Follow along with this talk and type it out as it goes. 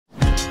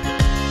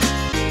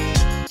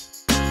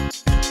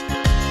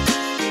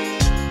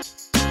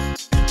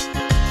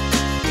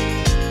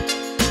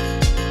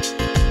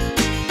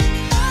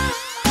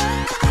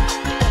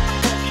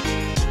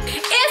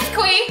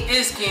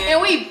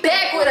And we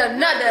back with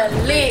another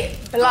lit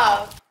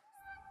vlog.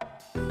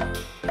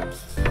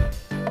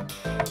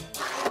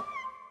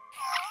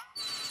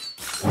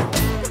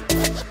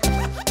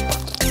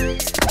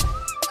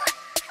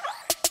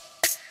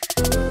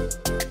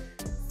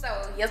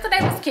 So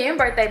yesterday was Kim's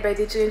birthday, but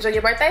did you enjoy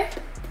your birthday?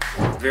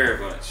 Very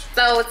much.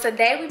 So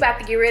today we about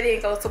to get ready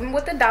and go swimming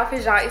with the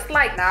Dolphins, y'all. It's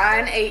like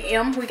 9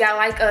 a.m. We got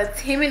like a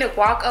 10-minute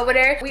walk over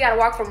there. We gotta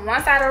walk from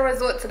one side of the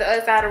resort to the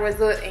other side of the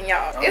resort, and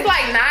y'all, it's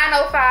like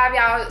 9:05,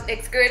 y'all.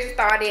 Excursion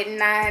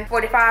started at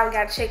 9:45. We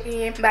gotta check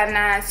in by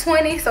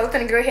 9:20. So we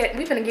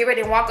finna get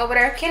ready and walk over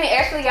there. Kenny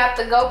actually got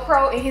the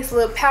GoPro in his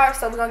little pouch,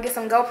 so we're gonna get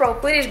some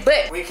GoPro footage,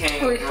 but we can't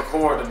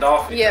record the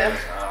Dolphins. Yeah.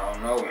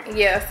 No.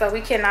 Yeah, so we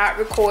cannot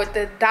record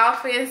the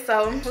Dolphins,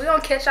 so we're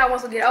gonna catch y'all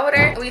once we get over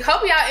there. We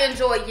hope y'all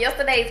enjoyed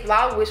yesterday's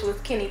vlog, which was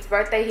Kenny's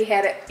birthday. He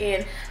had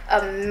an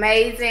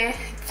amazing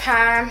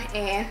time,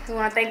 and we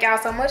want to thank y'all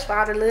so much for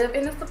all the love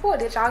and the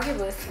support that y'all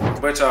give us.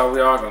 But y'all, we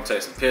are gonna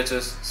take some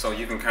pictures so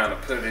you can kind of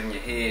put it in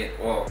your head,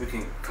 or we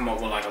can come up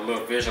with like a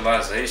little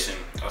visualization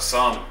of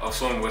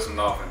swimming with some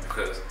dolphins,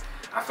 because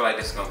I feel like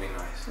this is gonna be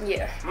nice.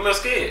 Yeah. I'm a little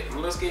scared,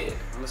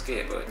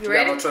 but you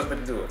got no trust me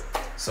to do it.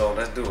 So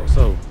let's do it.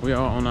 So we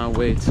are on our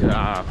way to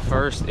our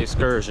first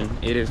excursion.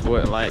 It is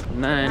what, like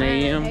 9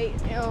 a.m.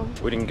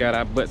 We done got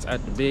our butts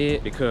out the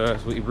bed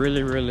because we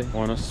really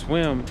want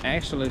to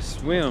actually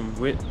swim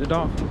with the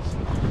dolphins.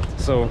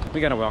 So we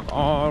gotta walk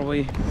all the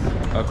way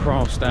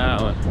across the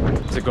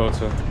island to go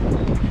to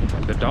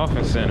the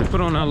Dolphin Center.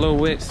 Put on our little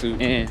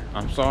wetsuit, and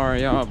I'm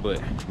sorry y'all,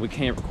 but we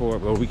can't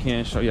record, but we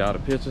can show y'all the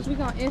pictures. We're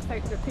gonna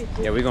insert the pictures.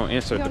 Yeah, we're gonna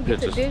insert the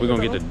pictures. We're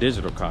gonna get the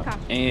digital copy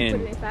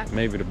and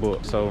maybe the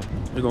book. So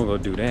we're gonna go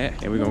do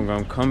that, and we're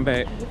gonna come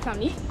back,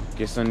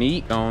 get something to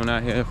eat, going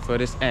out here for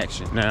this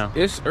action. Now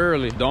it's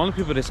early. The only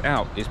people that's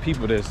out is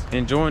people that's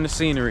enjoying the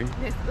scenery.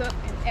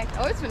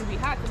 Oh, it's gonna be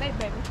hot today,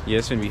 baby. Yeah,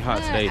 it's gonna be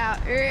hot today. Out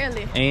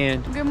early.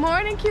 And good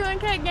morning,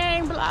 Q&K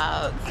gang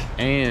vlogs.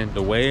 And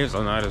the waves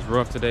are not as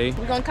rough today.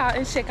 We're gonna call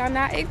and check on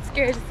our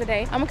excursion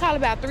today. I'm gonna call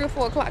about 3 or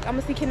 4 o'clock. I'm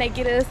gonna see can they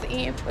get us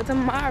in for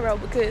tomorrow,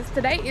 because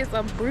today is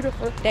a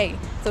beautiful day.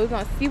 So we're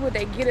gonna see what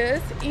they get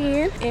us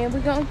in, and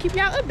we're gonna keep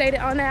y'all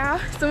updated on our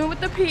swimming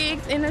with the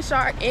pigs and the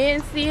shark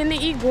and seeing the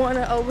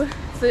iguana over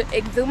to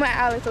Exuma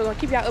Island. So we're gonna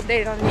keep y'all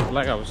updated on it.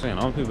 Like I was saying,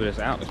 all the people that's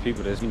out is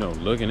people that's, you know,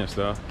 looking at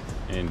stuff,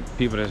 and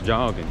people that's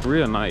jogging.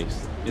 Real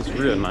nice. It's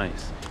real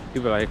nice.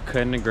 People like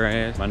cutting the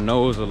grass. My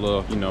nose a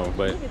little, you know,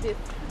 but look at this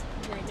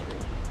greenery.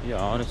 Yeah,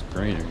 all this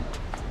greenery.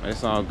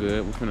 It's all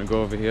good. We're gonna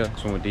go over here,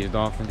 swim with these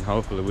dolphins.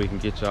 Hopefully we can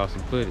get y'all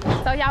some footage.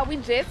 So y'all, we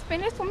just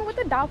finished swimming with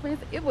the dolphins.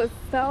 It was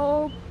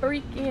so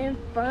freaking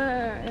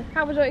fun.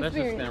 How was your experience? Let's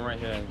just stand right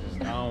here.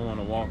 I don't want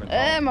to walk and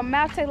talk. My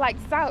mouth tastes like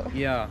salt.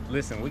 Yeah,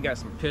 listen, we got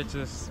some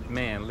pictures.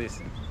 Man,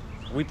 listen.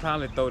 We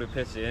probably throw the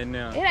picture in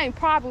there. It ain't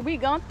probably. We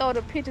gonna throw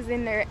the pictures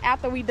in there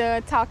after we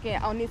done talking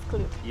on this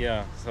clip.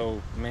 Yeah,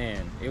 so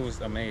man, it was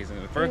amazing.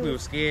 At first we were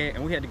scared,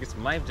 and we had to get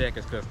some life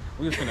jackets because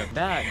we was finna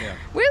die there.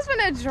 We was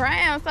finna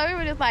drown, so we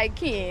were just like,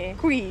 Ken,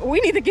 we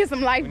need to get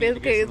some life vests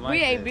because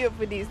we ain't built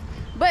for this.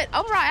 But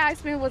overall, our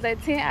experience was a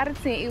 10 out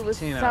of 10. It was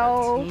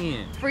so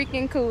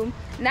freaking cool.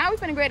 Now we're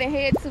finna go ahead and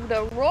head to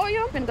the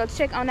Royal. We're finna go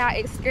check on our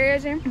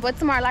excursion. But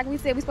tomorrow, like we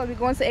said, we're supposed to be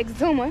going to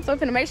Exuma. So we're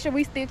finna make sure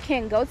we still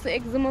can go to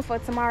Exuma for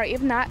tomorrow.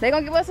 If not, they're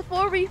gonna give us a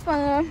full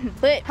refund.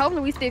 But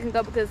hopefully we still can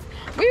go, because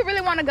we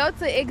really wanna go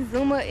to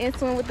Exuma and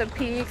swim with the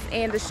pigs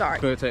and the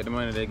shark. Could take the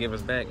money they give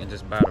us back and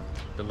just buy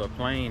the little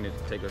plane to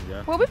take us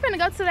there. Well, we finna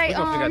go to they, we're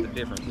gonna figure out the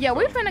difference. Yeah,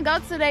 we finna go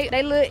to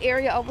they little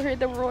area over here at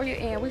the Royal,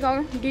 and we're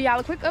gonna give y'all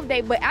a quick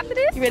update. But after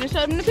this, you ready to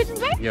show them the pictures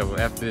back? Yeah, well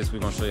after this, we're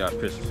gonna show y'all the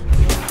pictures.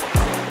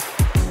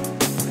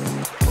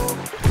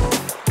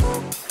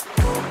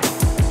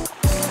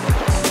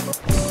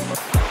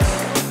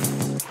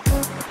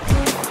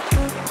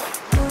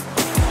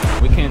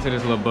 To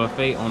this little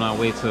buffet on our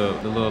way to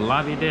the little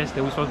lobby desk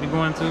that we're supposed to be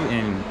going to,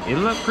 and it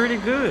looked pretty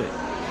good.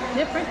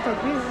 Different for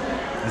good.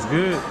 It's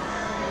good.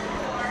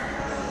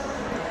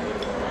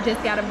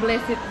 Just gotta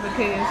bless it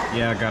because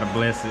I gotta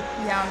bless it.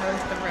 Y'all know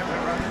it's the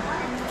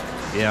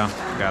river. Yeah,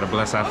 gotta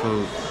bless our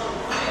food. I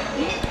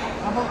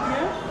hope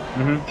you.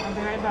 I'll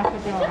be right back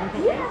with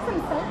y'all. Yeah, some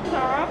soap,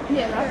 Tara.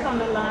 Yeah, That's on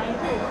the line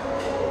too.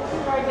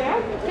 Right there.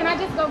 Can I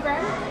just go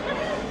grab it?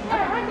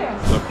 Right there.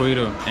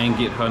 Laquita ain't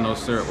get her no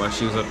syrup while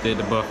she was up there at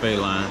the buffet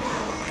line.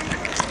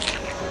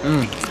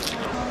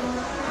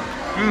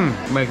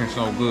 Making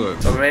so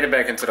good. So we made it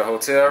back into the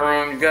hotel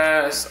room, you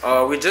guys.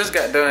 We just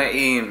got done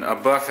eating a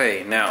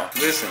buffet. Now,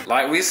 listen,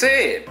 like we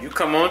said, you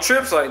come on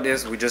trips like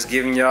this, we just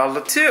giving y'all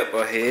a tip,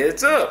 a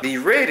heads up. Be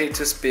ready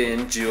to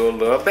spend your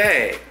little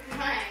bag.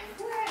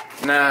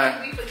 Nah.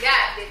 We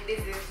forgot that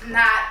this is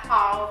not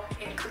all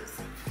inclusive.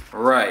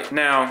 Right.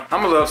 Now,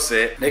 I'm a little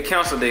upset. They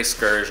canceled the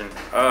excursion.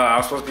 I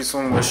was supposed to be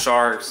swimming with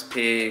sharks,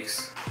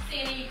 pigs.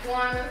 Seeing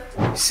iguana.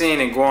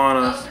 Seeing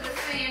iguana. Go to the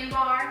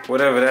sandbar.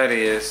 Whatever that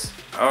is.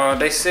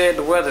 They said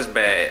the weather's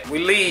bad. We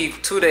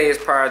leave 2 days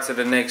prior to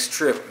the next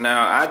trip.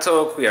 Now I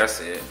told Quee, I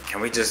said,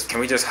 can we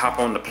just hop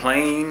on the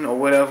plane or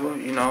whatever,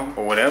 you know,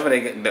 or whatever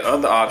they get, the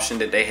other option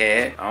that they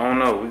had. I don't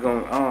know.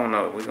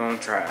 We're gonna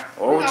try.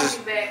 Or we'll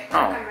just,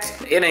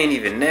 it ain't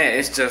even that.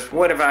 It's just,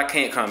 what if I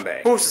can't come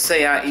back? Who's to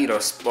say I eat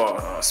a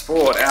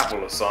spoiled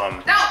apple or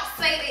something? Don't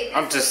say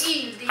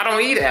that. I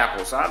don't eat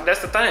apples.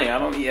 That's the thing. I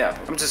don't eat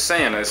apples. I'm just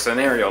saying a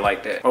scenario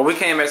like that. Well, we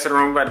came back to the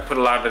room. We about to put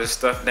a lot of this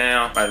stuff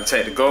down. About to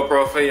take the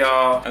GoPro for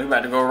y'all. We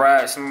about to go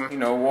ride some, you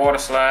know, water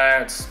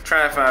slides.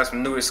 Try and find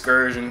some new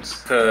excursions.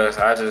 Cause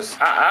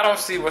I don't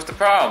see what's the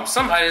problem.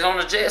 Somebody's on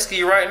the jet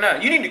ski right now.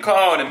 You need to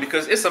call them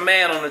because it's a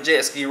man on the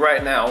jet ski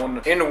right now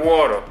in the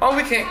water. Oh,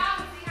 we can't.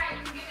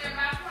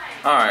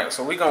 Alright,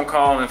 so we gonna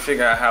call and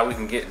figure out how we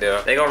can get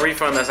there. They gonna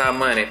refund us our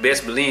money.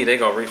 Best believe they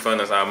gonna refund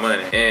us our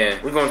money.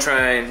 And we're gonna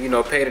try and, you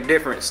know, pay the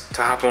difference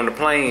to hop on the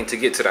plane to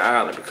get to the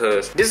island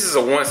because this is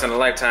a once in a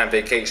lifetime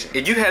vacation.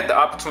 If you had the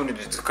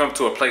opportunity to come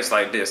to a place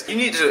like this,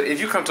 if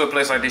you come to a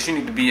place like this, you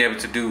need to be able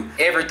to do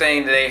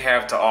everything that they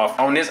have to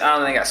offer. On this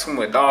island, they got some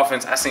with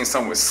dolphins. I seen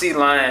some with sea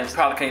lions.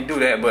 Probably can't do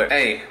that, but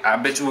hey, I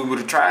bet you we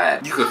would've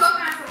tried. You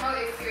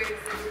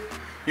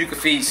could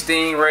feed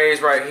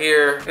stingrays right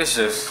here. It's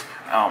just,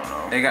 I don't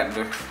know.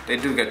 They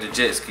do got the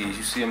jet skis.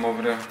 You see them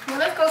over there? Well,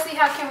 let's go see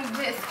how can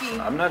we jet ski.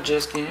 I'm not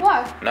jet skiing.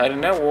 Why? Not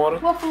in that water.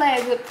 What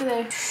flag up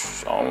today?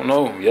 I don't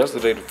know.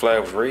 Yesterday the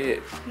flag was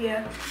red.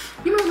 Yeah.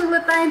 You remember the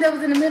little thing that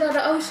was in the middle of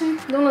the ocean?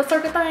 The little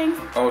circle things?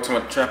 Oh, to the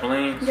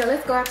trampoline? Yeah,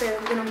 let's go out there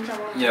and get on the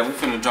trampoline. Yeah, we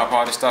finna drop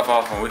all this stuff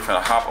off and we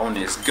finna hop on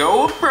this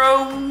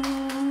GoPro.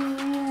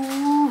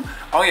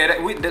 Oh yeah,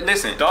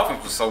 listen,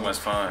 Dolphins was so much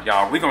fun.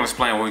 Y'all, we gonna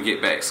explain when we get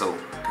back, so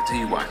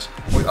continue watching.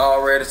 We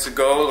all ready to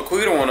go.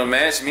 Laquita don't wanna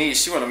match me,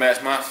 she wanna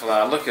match my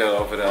fly. Look at her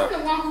over there. I'm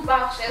the one who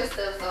bought your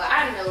stuff, so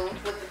I know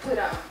what to put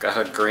on. Got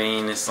her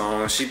greenness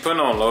on. She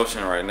putting on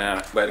lotion right now.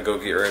 About to go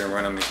get ready and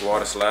run on these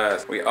water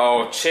slides. We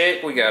all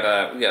checked. We got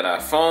our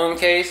phone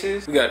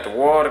cases. We got the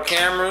water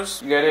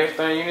cameras. You got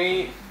everything you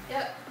need?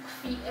 Yep.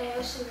 Feet,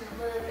 ass, and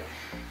blood.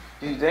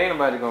 They ain't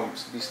nobody gonna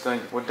be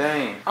stunning. Well,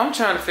 dang. I'm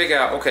trying to figure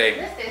out, okay.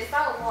 This is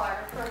salt water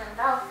for the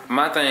dolphins.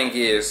 My thing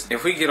is,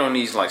 if we get on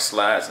these like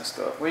slides and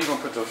stuff, where you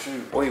gonna put your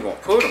shoes? Where you gonna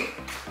put them?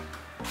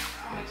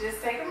 I'm gonna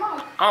just take them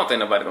off. I don't think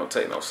nobody gonna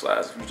take no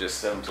slides if you just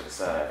set them to the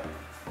side.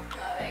 No,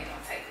 they ain't gonna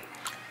take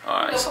it.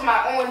 Alright. Put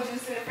my orange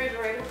juice in the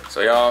refrigerator.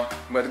 So y'all,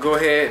 about to go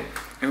ahead.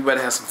 Everybody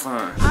have some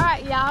fun.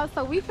 Alright, y'all.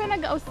 So we finna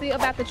go see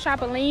about the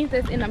trampolines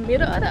that's in the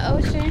middle of the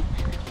ocean.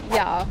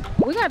 Y'all,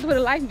 we got to put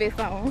a life vest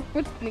on.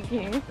 What you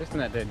think? It's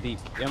not that deep.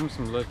 Them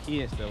some little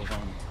kids that was on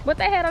it. But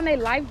they had on their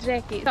life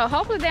jacket. So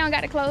hopefully they don't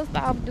got it closed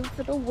off due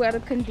to the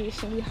weather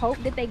condition. We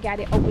hope that they got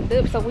it opened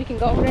up so we can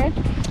go over there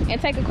and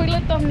take a quick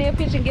little thumbnail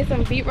picture and get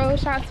some B-roll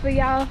shots for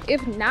y'all.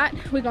 If not,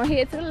 we're gonna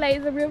head to the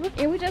lazy river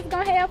and we just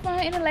gonna have fun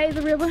in the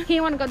lazy river. He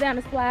wanna go down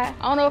the slide.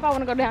 I don't know if I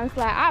wanna go down the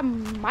slide. I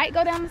might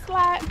go down the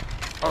slide.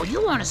 Oh,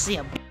 you wanna see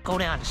a go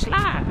down the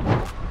slide?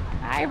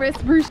 All right,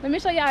 Rest Bruce. Let me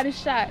show y'all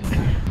this shot.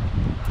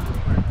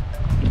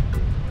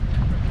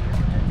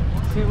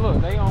 See,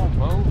 look, they on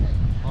boats.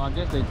 Well, I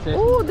guess they tested.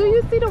 Ooh, do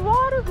you see the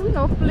water? We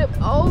gonna flip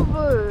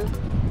over.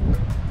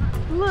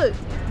 Look,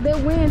 the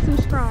wind too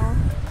strong.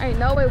 Ain't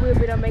no way we'll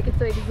be able to make it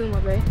to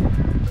Exuma Bay.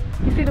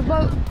 You see the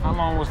boat? How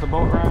long was the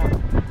boat ride?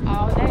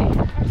 All day.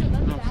 You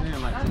know what I'm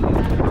saying? Like 2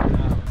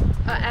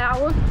 an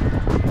hour.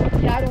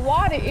 Yeah, the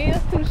water is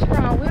too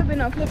strong. We've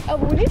been on flip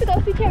over. We need to go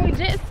see, can we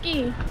jet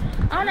ski?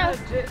 I don't know.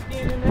 Jet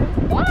skiing in there?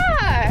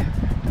 Why?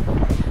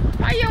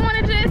 Why you don't want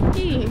to jet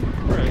ski?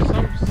 Right,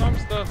 some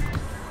stuff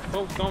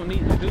folks don't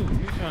need to do.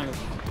 You trying to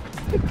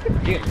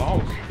get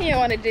lost. He don't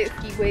want to jet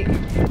ski, but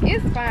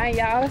it's fine,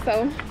 y'all.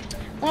 So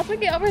once we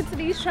get over to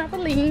these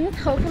trampolines,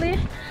 hopefully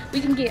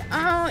we can get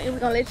on and we're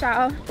gonna let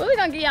y'all, but we're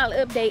gonna give y'all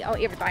an update on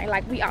everything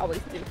like we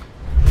always do.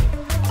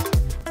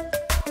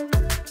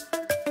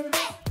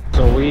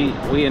 So we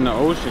in the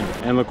ocean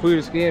and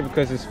Laquita's scared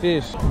because it's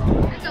fish.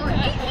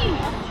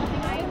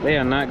 They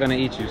are not gonna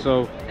eat you.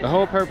 So the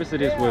whole purpose of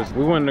this was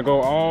we wanted to go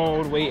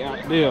all the way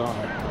out there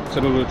to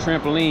the little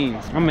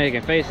trampolines. I'm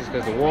making faces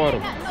because the water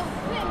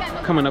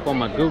coming up on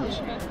my gooch.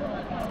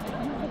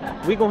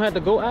 We gonna have to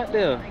go out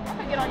there.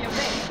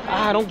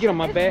 Ah, don't get on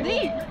my back.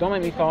 Don't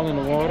make me fall in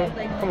the water.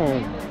 Come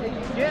on.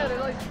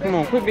 Come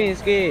on, quit being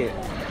scared.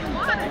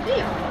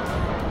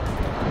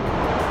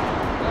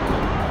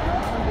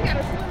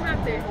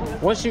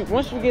 Once you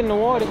get in the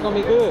water, it's gonna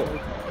be good.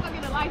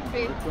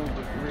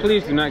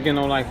 Please do not get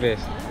no life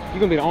vest. You're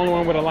gonna be the only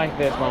one with a life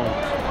vest on.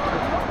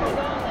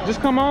 Just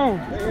come on.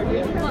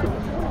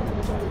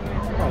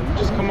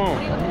 Just come on.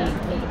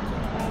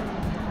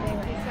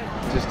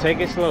 Just take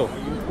it slow.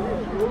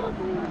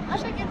 I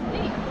think it's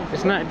deep.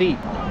 It's not deep.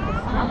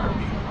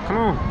 Come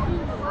on.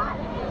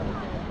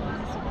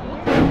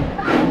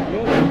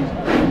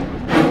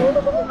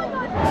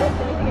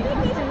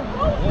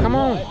 Come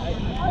on.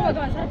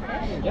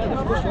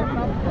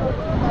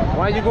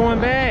 Why are you going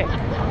back?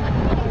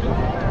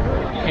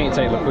 You can't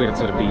take Laquita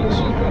to the beach.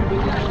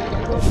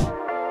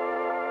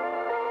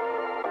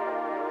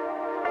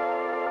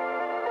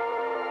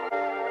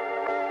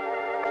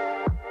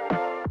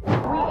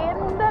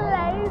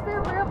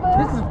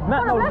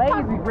 Not no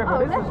lazy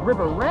river. This is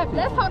river rapid.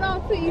 Let's hold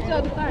on to each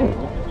other's thing.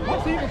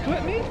 What, so you can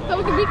flip me? So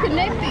we can be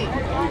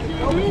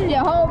connected.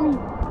 Yeah, hold me.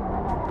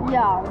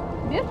 Y'all,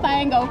 this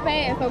thing go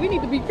fast, so we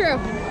need to be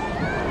careful.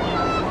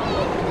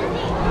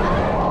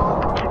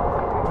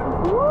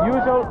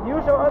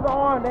 Use your other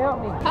arm to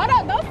help me. Hold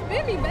on, don't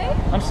spin me, babe.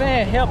 I'm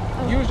saying help.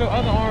 Use your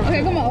other arm.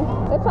 Okay, come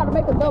on. Let's try to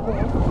make a double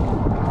one.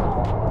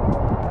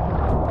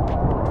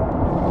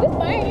 This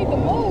thing needs to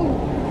move.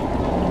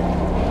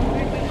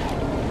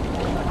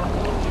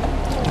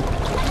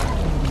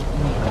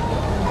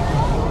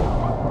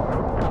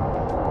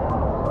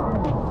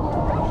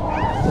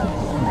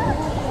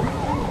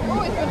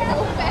 Oh, it's gonna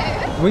go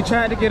fast. We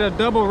tried to get a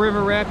double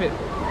river rapid,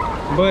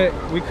 but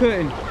we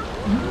couldn't.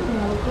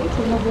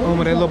 Oh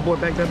my, that little boy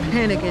back there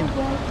panicking.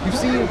 You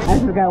see it? I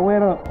just got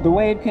wet up. The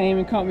wave came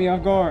and caught me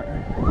off guard.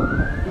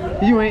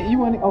 You ain't,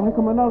 oh, here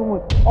come another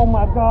one. Oh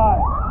my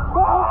God.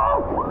 Ah!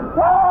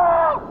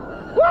 Ah!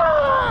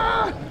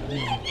 Ah!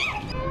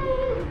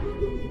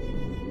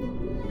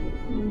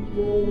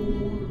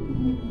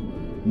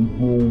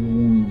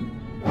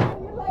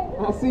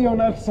 I'll see you on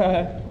the other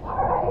side.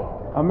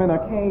 I'm in a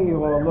cave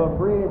or a little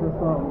bridge or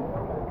something.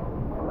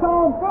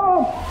 Come.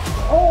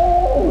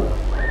 Oh!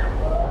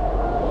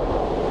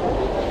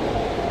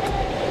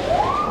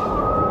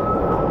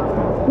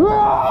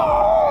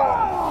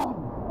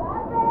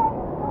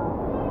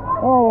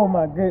 Oh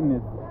my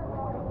goodness.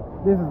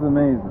 This is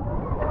amazing.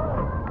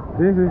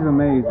 This is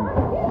amazing.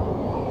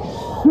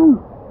 Shoot.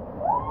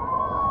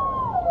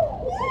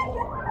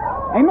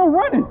 Ain't no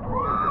running.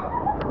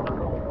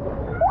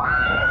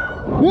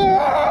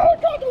 I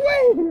caught the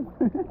wave.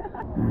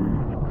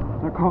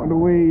 I caught the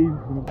wave.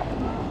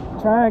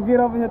 Try and get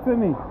over here to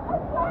me.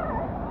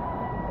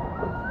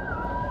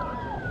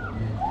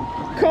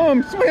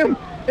 Come, swim.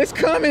 It's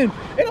coming!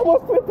 It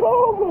almost flipped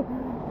over!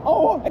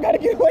 Oh, I gotta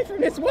get away from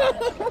this wall!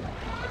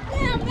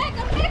 Yeah, I'm back.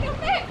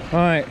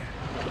 Alright.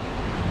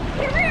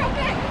 Get real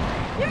back.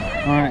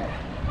 Yeah. Alright.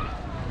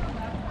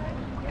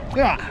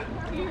 Yeah.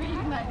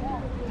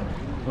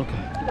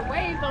 Okay. The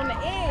waves on the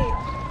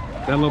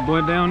edge. That little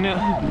boy down there,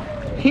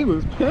 he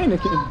was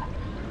panicking.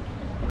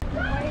 The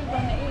waves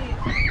on the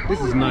edge.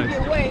 This is nice.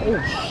 Get away.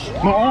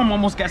 Oh, my arm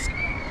almost got...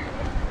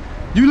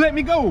 You let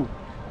me go!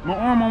 My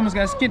arm almost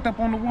got skipped up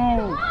on the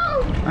wall.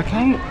 I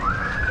can't.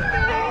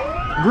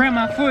 Grab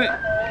my foot.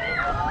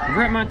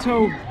 Grab my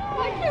toe.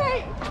 I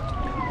can't.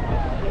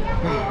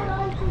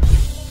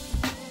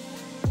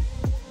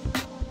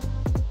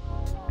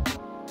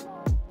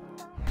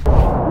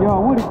 Yo,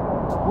 what is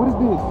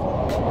this?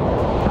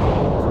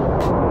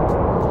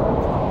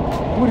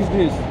 What is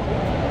this?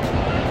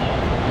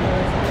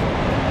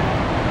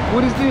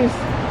 What is this?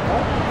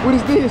 What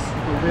is this?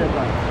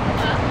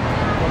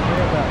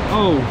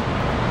 Oh.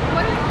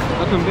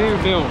 A conveyor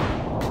belt.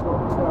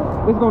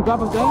 It's gonna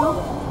drop us down?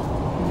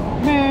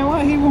 Man,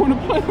 why he wanna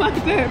play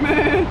like that,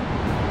 man?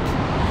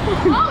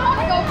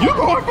 You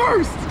going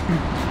first! I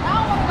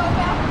don't wanna go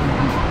back.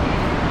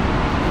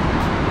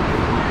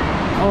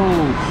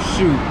 Oh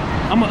shoot.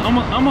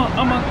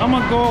 I'ma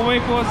go away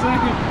for a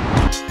second.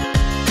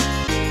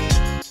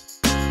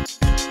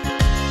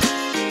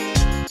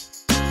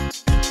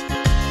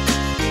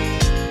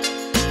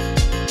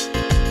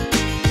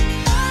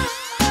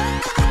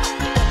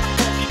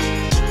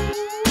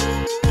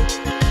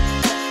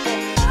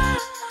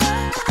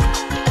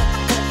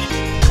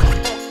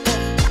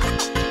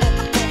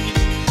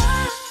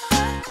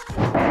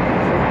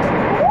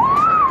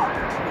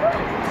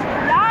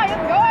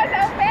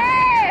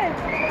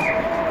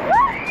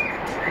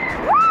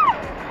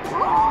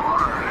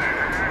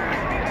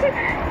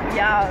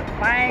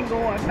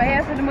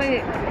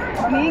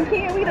 Me and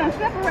Ken, we done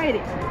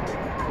separated.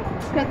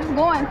 Cause it's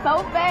going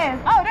so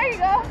fast. Oh, there you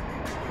go.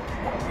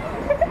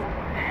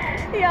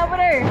 He over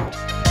there.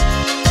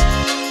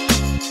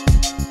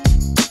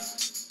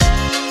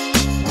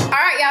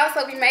 Alright, y'all,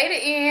 so we made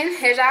it in.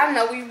 As y'all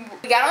know, we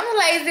got on the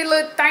lazy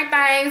little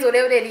things,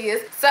 whatever that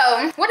is. So,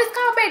 what is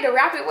called, babe? The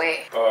rapid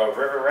wet?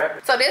 River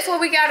rapid. So that's what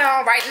we got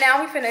on right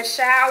now. We finna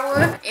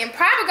shower and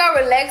probably go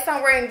relax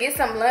somewhere and get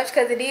some lunch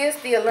because it is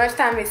still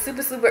lunchtime. It's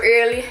super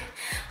early.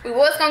 We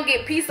was gonna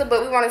get pizza,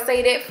 but we want to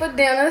save that for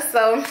dinner.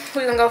 So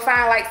we're gonna go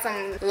find like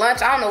some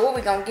lunch. I don't know what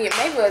we're gonna get.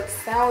 Maybe a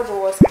sandwich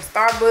or some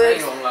Starbucks. I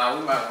ain't gonna lie,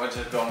 we might well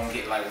just go and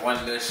get like one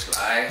little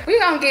slide. We're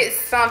gonna get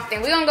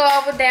something. We're gonna go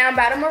over down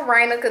by the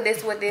marina because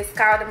that's what this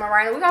called, the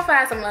marina. We're gonna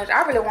find some lunch.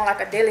 I really want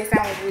like a deli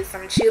sandwich with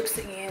some chips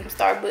and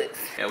Starbucks.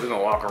 Yeah, we're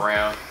gonna walk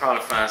around,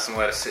 probably find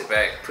somewhere to sit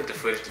back, put the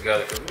footage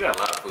together because we got a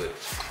lot of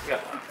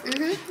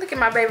footage. Look at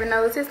my baby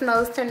nose. His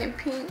nose turning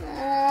pink.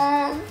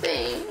 Oh,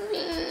 baby.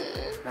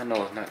 My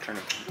nose not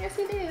turning pink. Yes,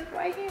 it is.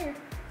 Right here.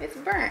 It's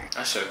burnt.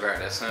 I should have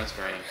grabbed that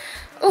sunscreen.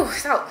 Ooh,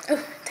 salt. Ooh,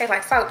 tastes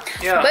like salt.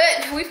 Yeah.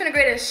 But we finna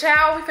get in the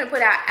shower. We finna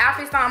put our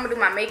outfits on. I'm gonna do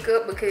my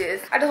makeup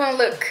because I just wanna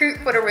look cute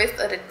for the rest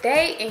of the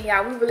day. And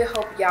y'all, we really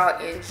hope y'all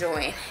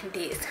enjoying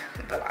this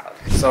vlog.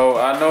 So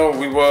I know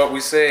we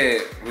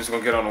said we was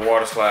gonna get on the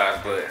water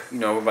slides, but you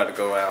know we're about to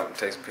go out and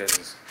take some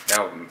pictures.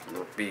 that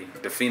would be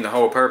defeating the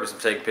whole purpose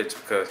of taking pictures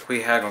because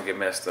we had gonna get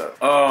messed up.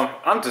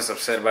 I'm just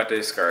upset about the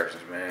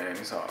excursions, man.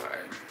 It's all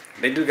right.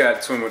 They do got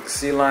to swim with the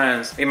sea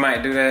lions. We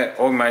might do that,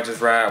 or we might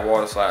just ride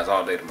water slides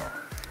all day tomorrow.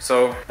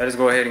 So let's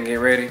go ahead and get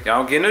ready.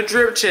 Y'all getting a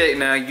drip check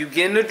now. You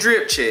getting a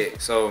drip check.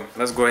 So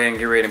let's go ahead and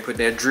get ready and put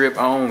that drip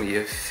on.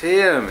 You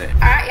feel me? All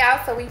right,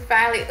 y'all. So we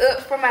finally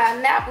up from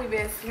our nap. We've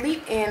been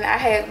asleep, and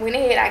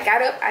I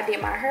got up, I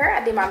did my hair,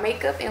 I did my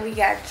makeup, and we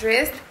got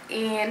dressed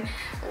and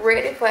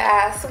ready for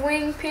our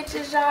swing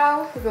pictures,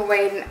 y'all. We've been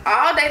waiting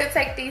all day to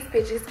take these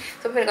pictures.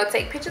 So we're gonna go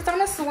take pictures on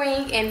the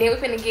swing, and then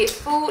we're gonna get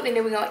food, and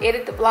then we're gonna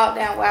edit the vlog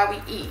down while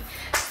we eat.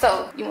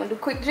 So you wanna do a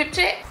quick drip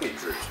check? Quick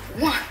drip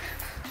check. 1,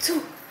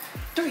 2,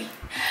 3.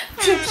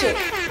 Drip check.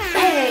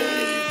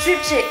 Hey,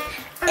 drip check.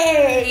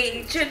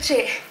 Hey, drip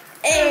check.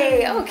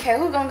 Hey, okay,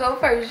 who's gonna go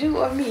first, you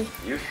or me?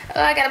 You.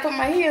 Oh, I gotta put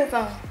my heels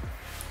on.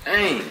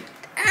 Dang.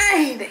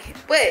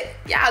 But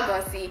y'all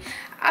gonna see.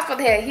 I was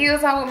supposed to have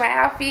heels on with my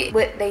outfit,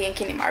 but they in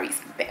Kenny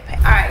Maurice's backpack.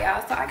 Alright,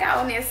 y'all, so I got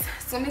on this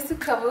swimsuit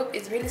cover up.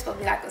 It's really supposed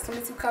to be like a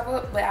swimsuit cover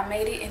up, but I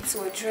made it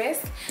into a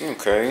dress.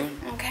 Okay.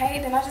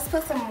 Okay, then I just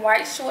put some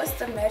white shorts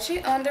to match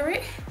it under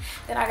it.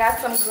 Then I got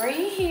some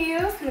green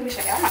heels. Let me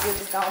show y'all. I'm not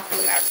just gonna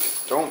put them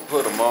out. Don't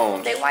put them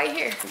on. They white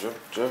here.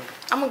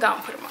 I'm gonna go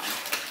and put them on.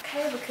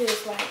 Okay,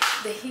 because like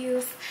the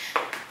heels.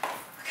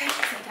 Okay,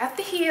 so I got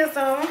the heels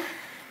on.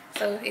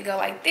 So it go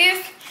like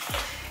this.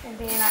 And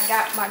then I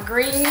got my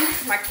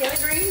Kelly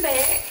green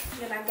bag.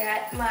 Then I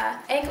got my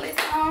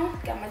anklets on,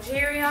 got my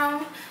jewelry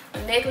on,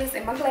 my necklace,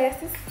 and my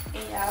glasses.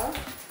 And y'all,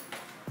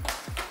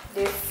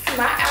 this is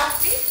my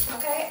outfit,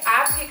 okay?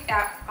 I picked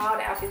out all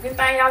the outfits. This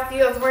thing y'all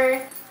see us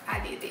wearing, I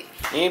did it.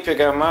 You ain't pick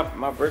out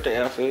my birthday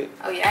outfit.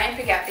 Oh yeah, I ain't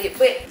pick out that,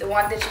 but the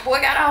one that your boy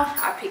got on,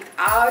 I picked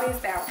all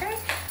this out, okay?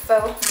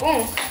 So,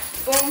 boom,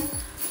 boom,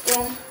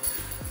 boom,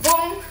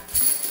 boom,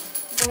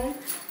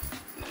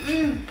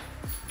 boom.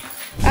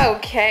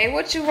 Okay,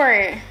 what you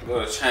wearing?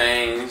 Little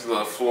chains,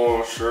 little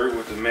floral shirt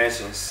with the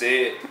matching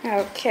set.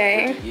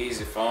 Okay. With the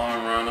Yeezy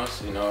foam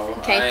runners, you know.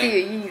 Can't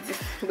see your Yeezy,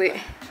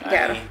 but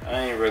got them.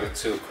 I ain't really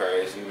too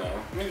crazy, you know.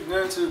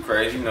 Nothing too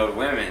crazy. You know, the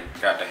women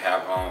got to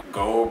have on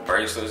gold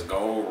bracelets,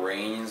 gold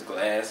rings,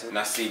 glasses. And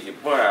I see your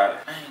boy, I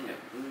ain't got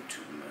to do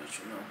too much,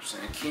 you know what I'm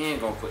saying? Ken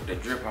gonna put the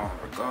drip on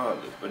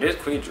regardless. But this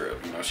quick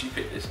drip, you know, she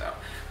picked this out.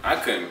 I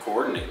couldn't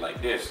coordinate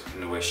like this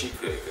in the way she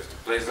could, because the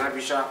places I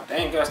be shopping,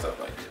 they ain't got stuff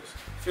like this.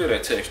 Feel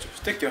that texture.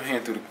 Stick your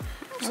hand through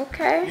the...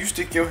 Okay. You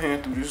stick your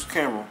hand through this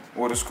camera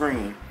or the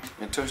screen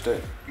and touch that.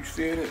 You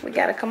feel that? We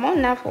gotta come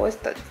on now before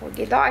it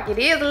get dark. It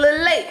is a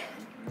little late.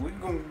 We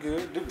gonna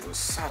get this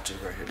Versace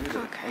right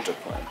here. Okay. I'm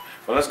just playing.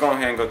 But let's go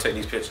ahead and go take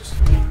these pictures.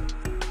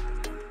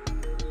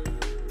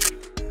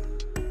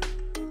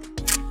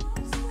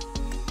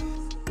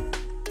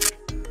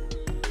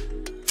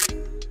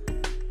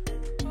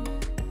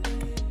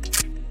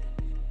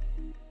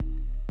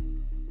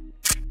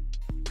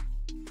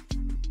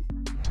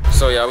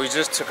 So y'all, we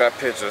just took our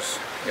pictures.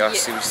 Y'all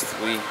see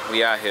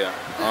we out here.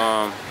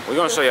 We're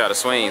gonna show y'all the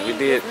swings. We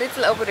did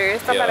little over there.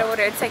 Somebody over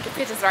there taking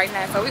pictures right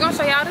now. So we're gonna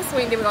show y'all the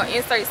swing. Then we're gonna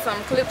insert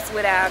some clips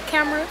with our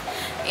camera.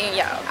 And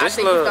y'all, I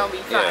think it's gonna be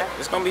fine. Yeah,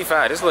 it's gonna be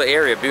fine. This little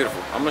area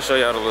beautiful. I'm gonna show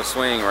y'all the little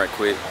swing right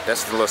quick.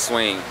 That's the little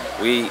swing.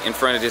 We in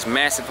front of this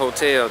massive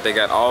hotel. They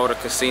got all the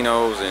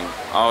casinos and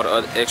all the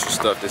other extra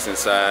stuff that's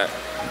inside.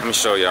 Let me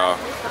show y'all.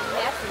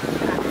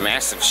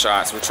 Massive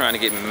shots. We're trying to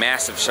get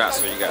massive shots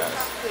for you guys.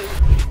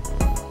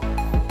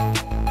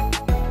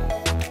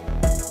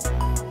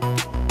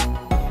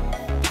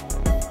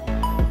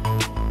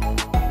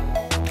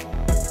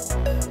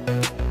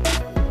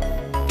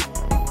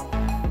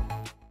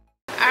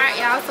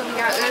 So we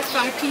got us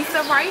some pizza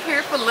right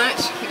here for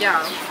lunch,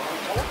 y'all.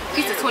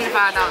 Pizza $25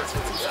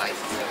 for 2 slices.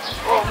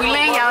 We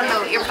letting y'all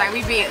know everything.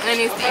 We being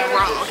honest and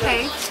raw,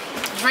 okay?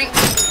 Drink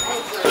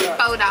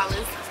 $4.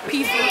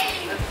 Pizza,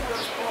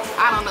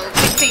 I don't know,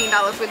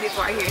 $15 for this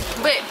right here.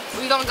 But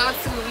we gonna go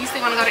to. You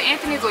still wanna go to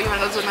Anthony's or you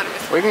wanna go to another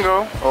restaurant? We can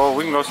go, or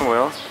we can go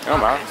somewhere else.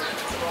 Okay.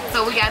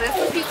 So we got us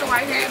some pizza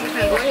right here. We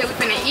finna go ahead. We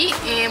finna eat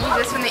and we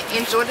just finna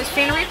enjoy the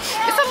scenery.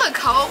 It's a little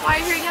cold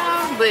right here,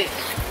 y'all, but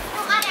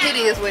it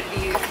is what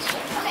it is.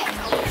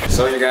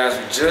 So you guys,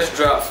 we just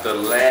dropped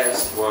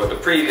the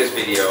previous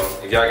video.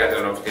 If y'all got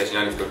that notification,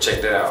 y'all need to go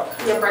check that out.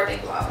 Your birthday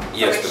vlog.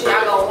 Yes, so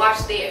y'all go watch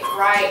that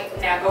right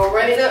now. Go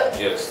run it up.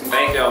 Yes,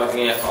 thank y'all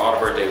again for all the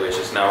birthday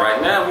wishes. Now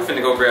right now, we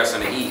finna go grab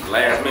something to eat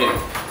last minute.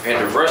 We had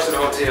to rush to the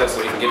hotel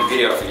so we can get a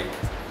video for you.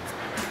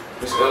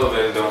 This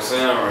elevator don't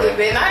sound right. It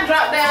better not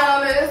drop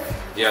down on this.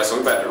 Yeah, so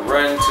we about to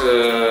run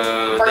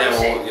to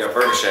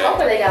Burger Shack.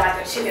 Hopefully they got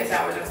like a chicken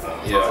sandwich or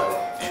something.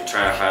 Yeah, and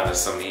try and find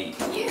us something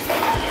to eat.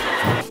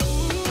 Yeah.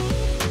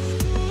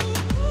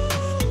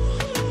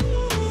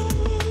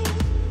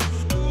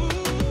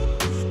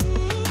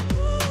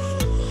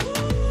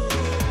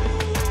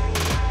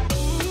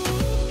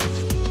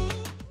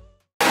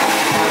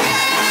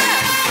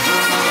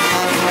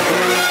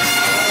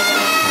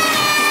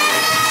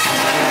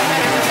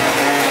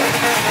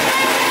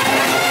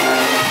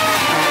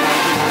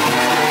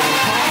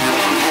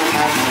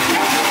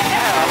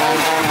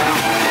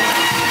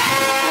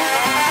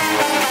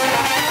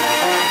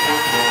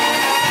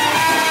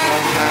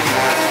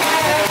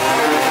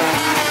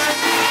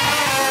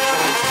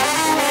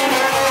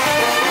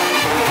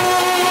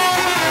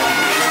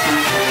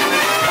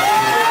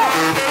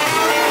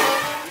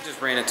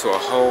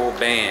 whole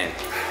band.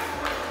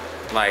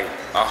 Like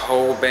a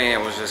whole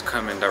band was just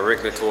coming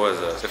directly towards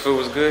us. The food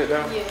was good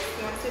though? Yeah,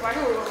 you want to see right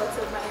here? We're going to go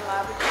to the main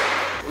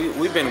lobby.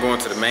 We've been going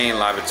to the main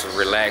lobby to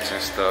relax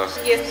and stuff.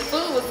 Yes, the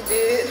food was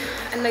good.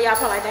 I know y'all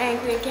probably like,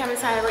 dang, we ain't coming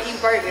time to eat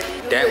burgers.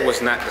 That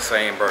was not the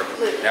same burger.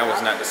 That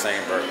was not the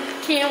same burger.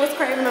 Ken was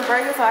craving a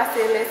burger, so I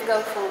said, let's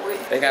go for it.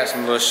 They got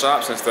some little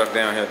shops and stuff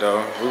down here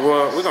though.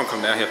 We're gonna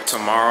come down here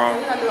tomorrow.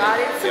 We're gonna do all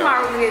that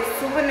tomorrow. We're gonna get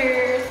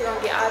souvenirs. We're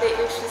gonna get all that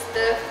extra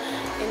stuff.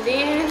 And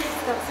then it's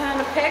time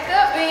to pack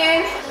up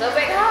and go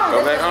back home.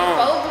 Go back home.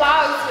 4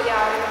 vlogs for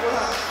y'all when I go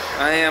home.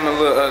 I am a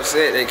little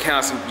upset they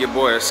canceled your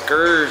boy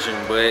excursion,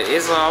 but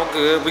it's all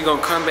good. We're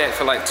gonna come back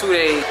for like 2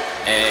 days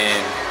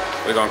and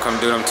we're gonna come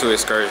do them 2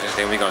 excursions,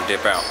 then we're gonna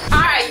dip out.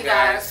 Alright you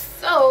guys,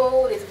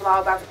 so this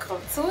vlog about to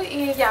come to an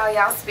end.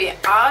 Y'all spent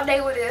all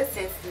day with us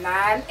since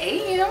 9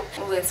 a.m.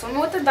 We went swimming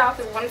with the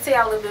dolphins. I want to tell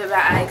y'all a little bit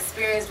about our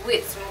experience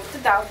with swimming with the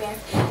dolphins.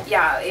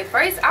 Y'all, at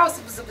first I was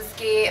super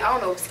scared. I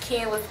don't know if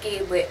Ken was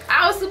scared, but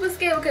I was super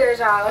scared because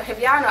y'all, if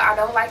y'all know, I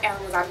don't like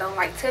animals. I don't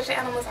like touching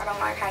animals. I don't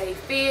like how they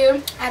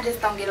feel. I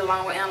just don't get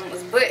along with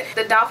animals. But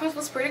the dolphins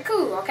was pretty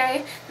cool,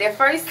 okay? Their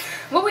first,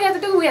 what we had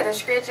to do, we had to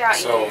stretch out.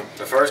 So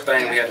the first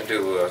thing we had to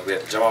do was we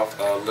had to jump off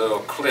a little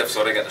cliff.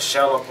 So they got the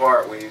shallow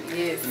part where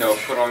you know,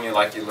 put on your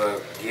like your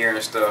little gear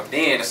and stuff.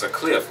 Then it's a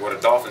cliff where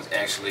the dolphins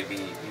actually be,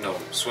 you know,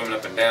 swimming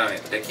up and down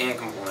it. They can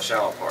come up on the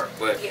shallow part.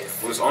 But it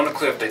was on the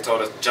cliff. They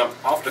told us to jump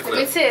off the cliff.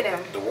 Let me tell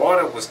them. The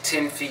water was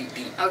 10 feet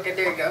deep. Okay,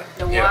 there you go.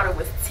 The water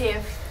was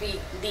 10 feet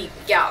deep.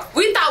 Y'all,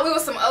 we thought we were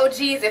some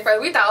OGs at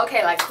first. We thought,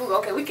 okay, like, cool,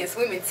 okay, we can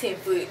swim in 10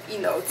 foot, you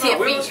know,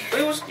 10 feet.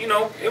 We was, you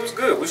know, it was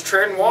good. We was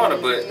treading water,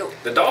 but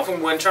the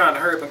dolphin wasn't trying to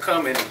hurry up and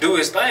come and do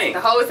his thing.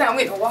 The whole time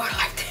we in the water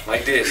like that.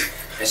 Like this.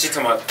 And she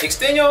talking about,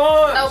 extend your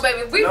arms. No,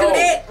 baby, if we do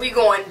that, we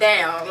going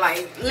down.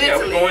 Like, literally.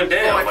 Yeah, we going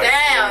down. Going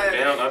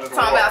down under the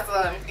water. Talking about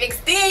some,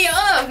 extend your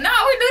arms. No,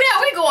 we do that,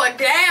 we going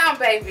down,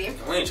 baby.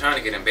 We ain't trying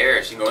to get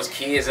embarrassed. You know, it's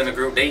kids in the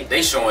group,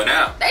 they showing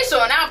out. They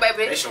showing out,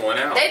 baby. They showing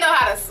out. They know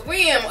how to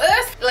swim.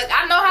 Us, look,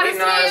 I know how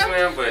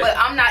to swim, but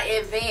I'm not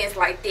advanced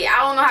like that.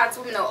 I don't know how to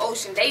swim in the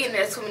ocean. They in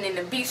there swimming in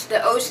the beach,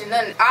 the ocean,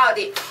 nothing, all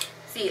that.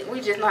 See,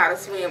 we just know how to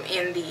swim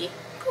in the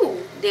pool.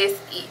 That's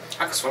it.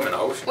 I can swim in the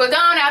ocean. We're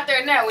going out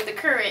there now with the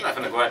current. I'm not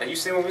gonna go out there. You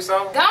see what we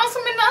saw? Go and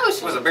swim in the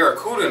ocean. There's a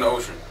barracuda in the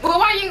ocean. Well,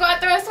 why you go out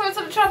there and swim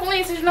to the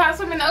trampoline since you know how to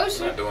swim in the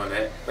ocean? I'm not doing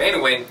that. But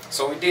anyway,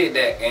 so we did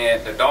that,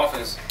 and the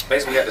dolphins,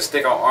 basically we had to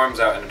stick our arms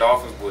out, and the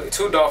dolphins would,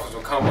 2 dolphins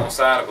would come on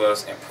side of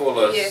us and pull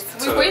us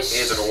to the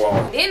edge of the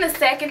wall. Then the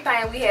second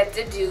thing we had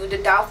to do, the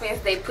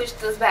dolphins, they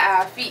pushed us by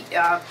our feet,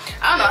 y'all.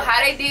 I don't know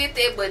how they did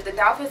that, but the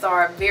dolphins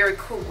are very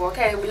cool,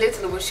 okay? We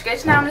literally were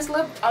stretching out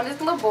on this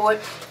little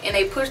board, and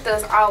they pushed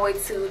us all the way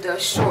to the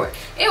shore.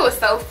 It was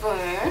so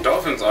fun.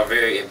 Dolphins are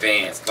very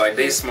advanced. Like,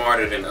 they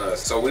smarter than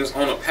us. So we was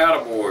on a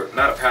paddleboard,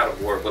 not a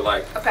paddleboard, but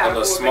like a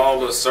little small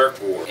little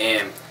surfboard,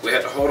 and we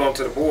had to hold on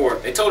to the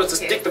board. They told us to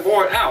stick the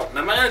board out.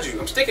 Now mind you,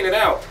 I'm sticking it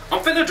out.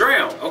 I'm finna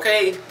drown,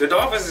 okay? The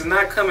dolphins is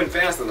not coming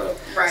fast enough.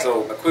 Right.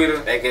 So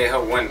Aquita, they gave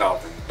her 1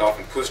 dolphin.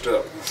 Dolphin pushed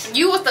up.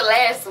 You was the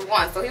last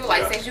one, so he was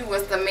like, since you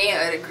was the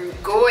man of the group,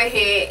 go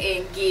ahead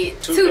and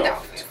get 2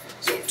 dolphins.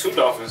 So 2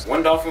 dolphins.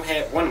 1 dolphin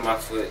had one of my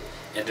foot,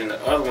 and then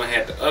the other one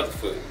had the other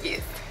foot.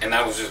 Yes. And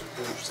that was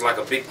just like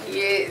a big.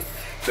 Yes.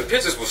 The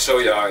pictures will show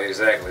y'all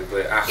exactly,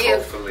 but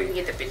hopefully we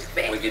get the pictures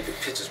back. We get the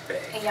pictures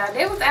back. And y'all,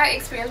 that was our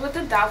experience with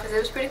the dolphins. It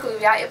was pretty cool.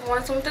 If y'all ever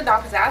want to swim with the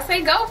dolphins, I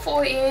say go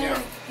for it.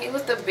 Yeah. It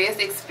was the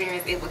best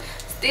experience ever.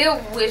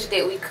 Still wish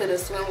that we could have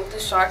swum with the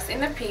sharks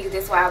and the pigs.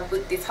 That's why I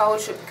booked this whole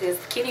trip, because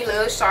Kenny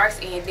loves sharks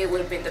and it would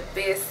have been the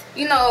best,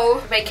 you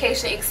know,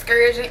 vacation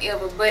excursion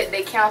ever. But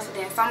they canceled,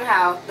 and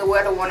somehow the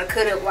weather want to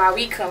cut up while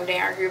we come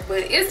down here. But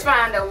it's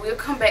fine though. We'll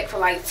come back for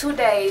like 2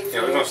 days.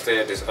 Yeah, we're gonna stay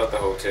at this other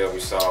hotel we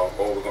saw,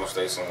 or we're gonna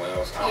stay somewhere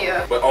else.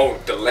 Yeah. But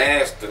the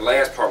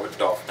last part with the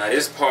dolphin. Now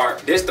this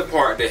the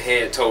part that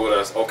had told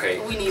us, okay,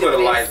 we need put a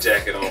life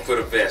jacket on, put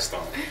a vest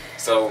on.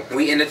 So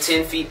we in the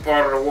 10 feet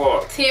part of the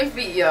water. 10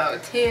 feet, y'all.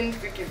 10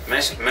 freaking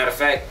feet. Matter of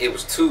fact, it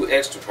was 2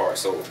 extra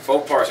parts, so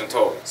 4 parts in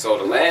total. So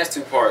the last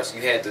 2 parts,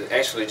 you had to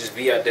actually just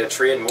be out there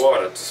treading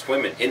water, to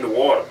swimming in the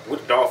water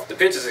with the dolphin. The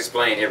pictures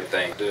explain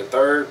everything. The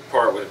 3rd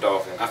part with the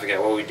dolphin, I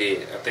forgot what we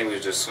did. I think we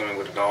was just swimming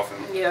with the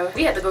dolphin. Yeah,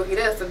 we had to go get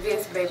us a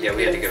vest, baby. Yeah,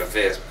 we had to get a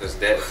vest, because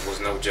that was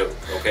no joke,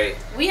 okay?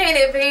 We ain't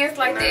advanced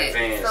like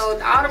that.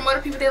 So all the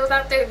other people that was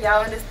out there, if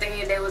y'all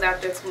understand, they was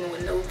out there swimming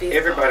with no vest.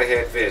 Everybody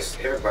had vests,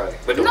 everybody.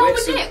 But the no, we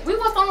didn't. We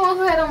was the only one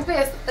who had on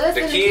vests. Us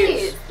and the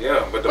kids.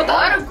 Yeah, but the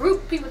other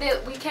group people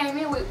that we came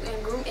in with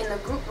in the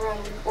group room,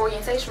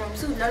 orientation room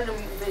too, none of them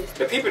were vests.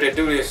 The people that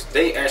do this,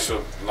 they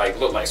actually like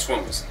look like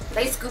swimmers.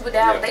 They scuba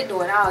dive, they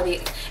doing all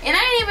that. And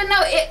I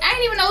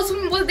didn't even know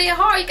swimming was that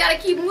hard. You gotta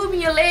keep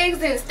moving your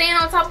legs and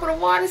stand on top of the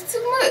water. It's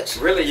too much.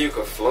 Really, you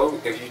could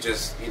float if you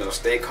just, you know,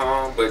 stay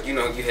calm, but you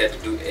know, you had to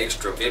do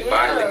extra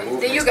bodily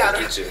movements then you gotta,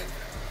 to get you.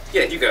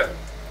 Yeah, you got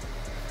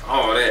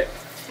all that.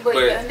 But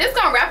yeah, this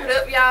gonna wrap it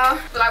up, y'all. I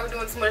feel like we're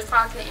doing too much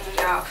talking, and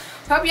y'all,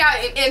 Hope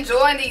y'all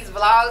enjoying these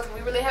vlogs.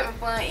 We really having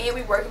fun, and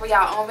we working for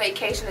y'all on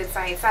vacation at the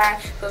same time.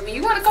 So if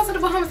you want to go to the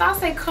Bahamas, I'll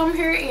say come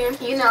here and,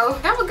 you know,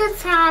 have a good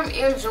time,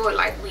 enjoy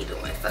like we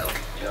doing. So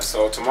yeah,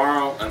 so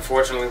tomorrow,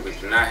 unfortunately, we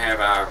do not have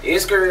our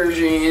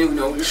excursion. We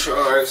know the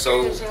sharks,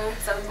 so we're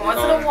going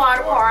to the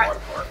water park.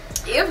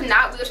 If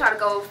not, we'll try to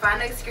go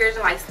find an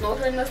excursion like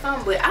snorkeling or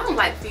something. But I don't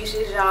like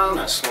fishes, y'all. I'm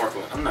not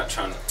snorkeling. I'm not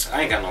trying to.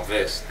 I ain't got no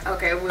vest.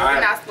 Okay, well,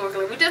 we're not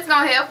snorkeling. We're just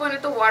gonna have fun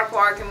at the water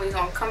park, and we're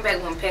gonna come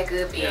back and pack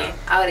up and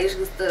all this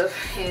good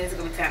stuff, and it's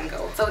gonna be time to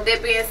go. So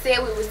that being said,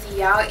 we will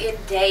see y'all in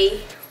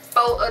day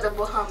 4 of the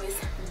Bahamas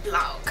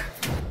vlog.